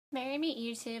Merry meet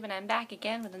YouTube, and I'm back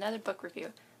again with another book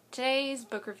review. Today's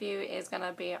book review is going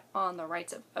to be on The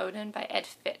Rites of Odin by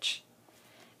Fitch.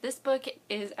 This book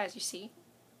is, as you see,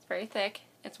 it's very thick.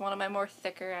 It's one of my more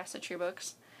thicker Asatru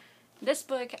books. This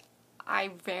book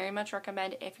I very much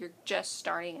recommend if you're just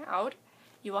starting out.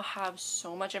 You will have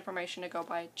so much information to go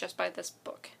by just by this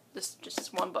book. Just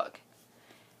this one book.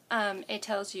 It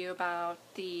tells you about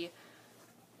the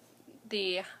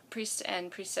priests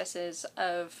and priestesses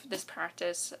of this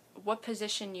practice, what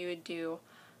position you would do,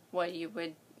 what you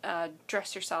would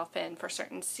dress yourself in for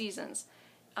certain seasons,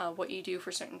 what you do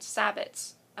for certain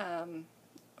Sabbats,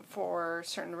 for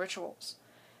certain rituals.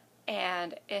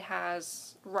 And it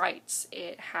has rites,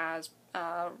 it has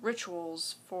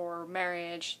rituals for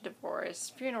marriage,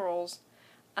 divorce, funerals,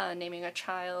 naming a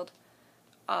child,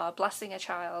 blessing a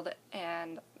child,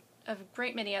 and a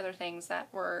great many other things that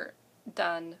were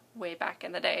done way back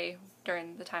in the day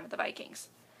during the time of the Vikings.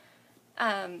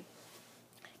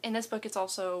 In this book, it's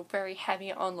also very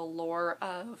heavy on the lore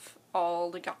of all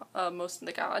the most of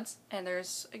the gods, and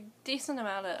there's a decent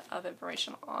amount of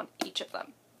information on each of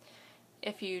them.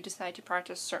 If you decide to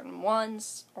practice certain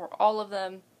ones or all of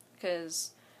them,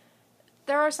 because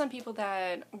there are some people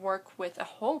that work with a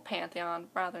whole pantheon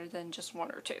rather than just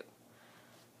one or two.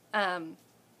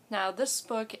 Now, this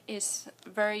book is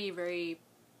very, very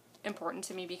important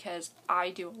to me because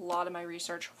I do a lot of my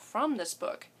research from this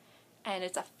book, and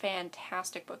it's a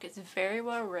fantastic book. It's very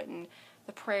well written.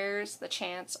 The prayers, the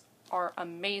chants are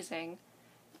amazing,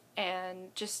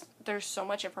 and just there's so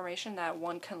much information that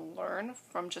one can learn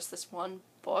from just this one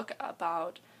book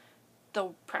about the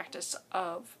practice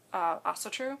of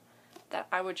Asatru that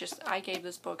I gave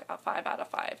this book a 5 out of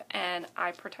 5, and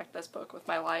I protect this book with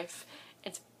my life.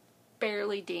 It's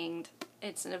barely dinged.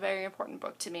 It's a very important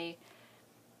book to me.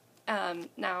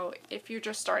 Now, if you're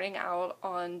just starting out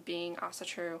on being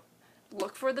Asatru,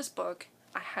 look for this book.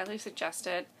 I highly suggest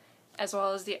it, as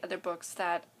well as the other books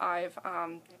that I've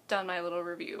done my little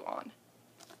review on.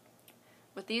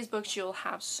 With these books, you'll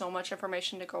have so much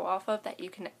information to go off of that you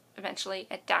can eventually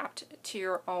adapt to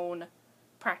your own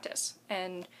practice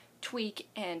and tweak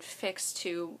and fix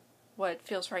to what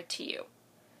feels right to you.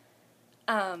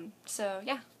 So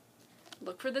yeah,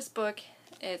 look for this book.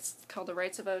 It's called The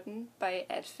Rites of Odin by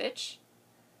Fitch.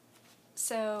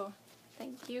 So,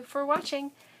 thank you for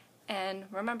watching, and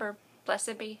remember,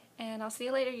 blessed be, and I'll see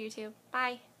you later, YouTube.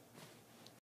 Bye!